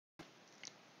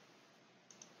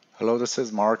Hello, this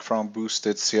is Mark from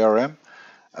Boosted CRM.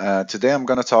 Today I'm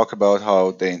going to talk about how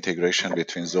the integration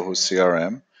between Zoho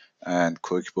CRM and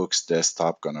QuickBooks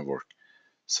Desktop going to work.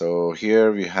 So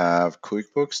here we have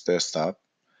QuickBooks Desktop,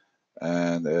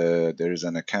 and there is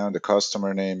an account. The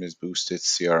customer name is Boosted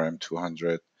CRM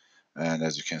 200, and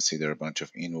as you can see, there are a bunch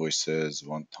of invoices,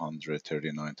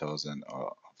 139,000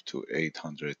 up to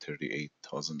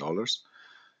 $838,000.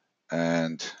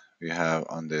 And we have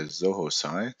on the Zoho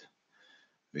side.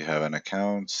 We have an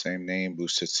account, same name,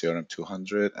 Boosted CRM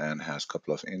 200, and has a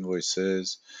couple of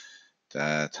invoices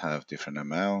that have different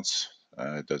amounts.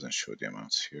 It doesn't show the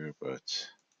amounts here, but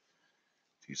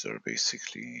these are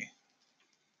basically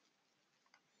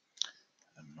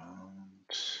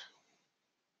amount.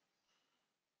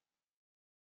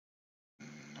 No,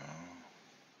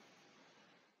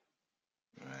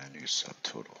 value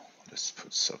subtotal. Let's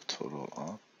put subtotal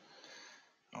up.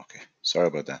 Okay, sorry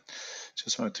about that.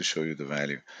 Just wanted to show you the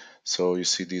value. So you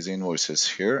see these invoices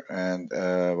here, and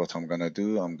what I'm gonna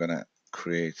do, I'm gonna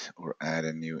create or add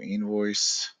a new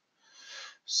invoice.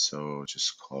 So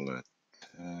just call it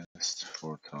test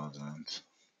 4000.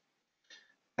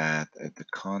 Add the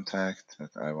contact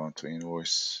that I want to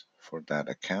invoice for that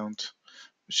account,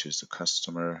 which is the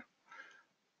customer,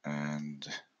 and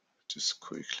just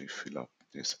quickly fill up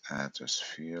this address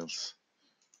fields.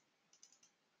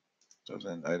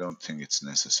 I don't think it's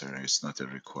necessary. It's not a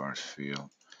required field,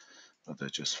 but I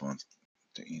just want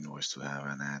the invoice to have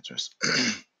an address.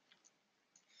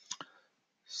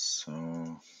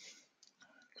 So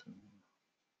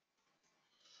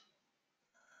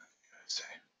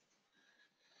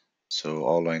So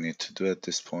all I need to do at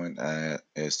this point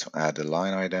is to add a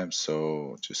line item.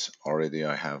 So just already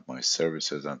I have my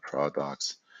services and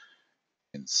products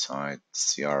inside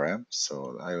CRM.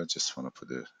 So I just want to put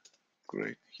a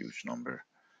great huge number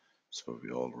so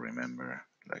we all remember,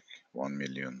 like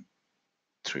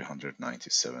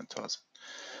 1,397,000.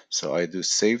 So I do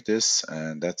save this,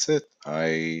 and that's it.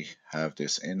 I have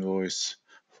this invoice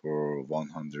for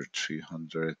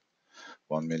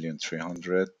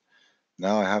 1,300,000.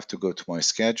 Now I have to go to my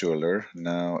scheduler.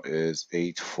 Now is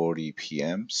 8:40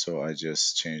 p.m. So I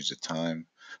just changed the time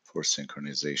for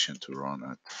synchronization to run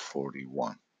at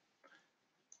 41.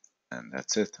 And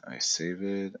that's it. I save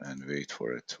it and wait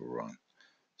for it to run.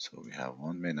 So we have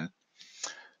 1 minute.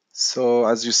 So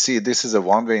as you see, this is a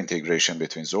one-way integration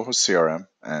between Zoho CRM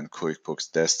and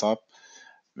QuickBooks Desktop,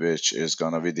 which is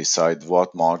gonna be decide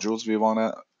what modules we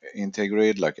wanna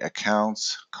integrate, like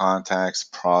accounts, contacts,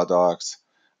 products,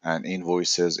 and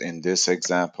invoices. In this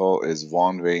example is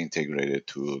one way integrated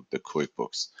to the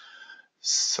QuickBooks.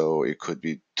 So it could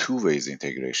be two ways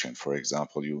integration. For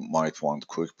example, you might want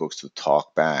QuickBooks to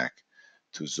talk back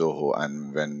to Zoho,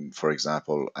 and when, for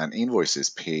example, an invoice is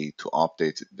paid, to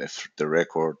update the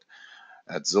record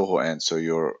at Zoho end, so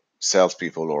your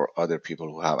salespeople or other people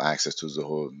who have access to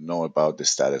Zoho know about the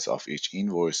status of each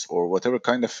invoice, or whatever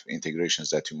kind of integrations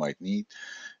that you might need.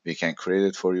 We can create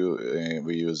it for you.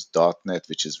 We use .NET,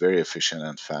 which is very efficient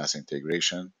and fast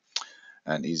integration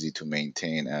and easy to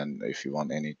maintain. And if you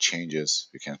want any changes,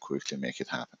 we can quickly make it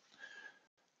happen.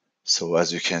 So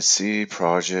as you can see,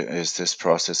 this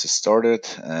process is started,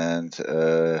 and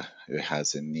it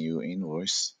has a new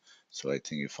invoice. So I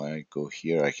think if I go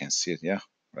here, I can see it. Yeah,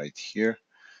 right here.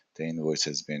 The invoice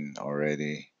has been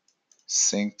already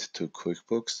synced to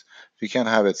QuickBooks. We can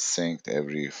have it synced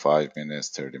every 5 minutes,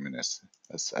 30 minutes,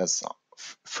 as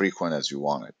frequent as you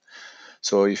want it.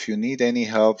 So if you need any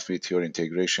help with your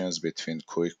integrations between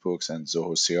QuickBooks and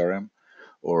Zoho CRM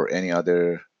or any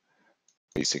other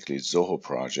basically Zoho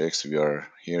projects, we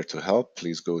are here to help.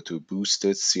 Please go to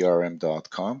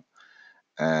boostedcrm.com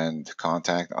and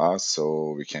contact us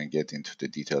so we can get into the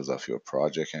details of your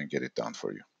project and get it done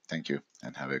for you. Thank you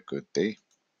and have a good day.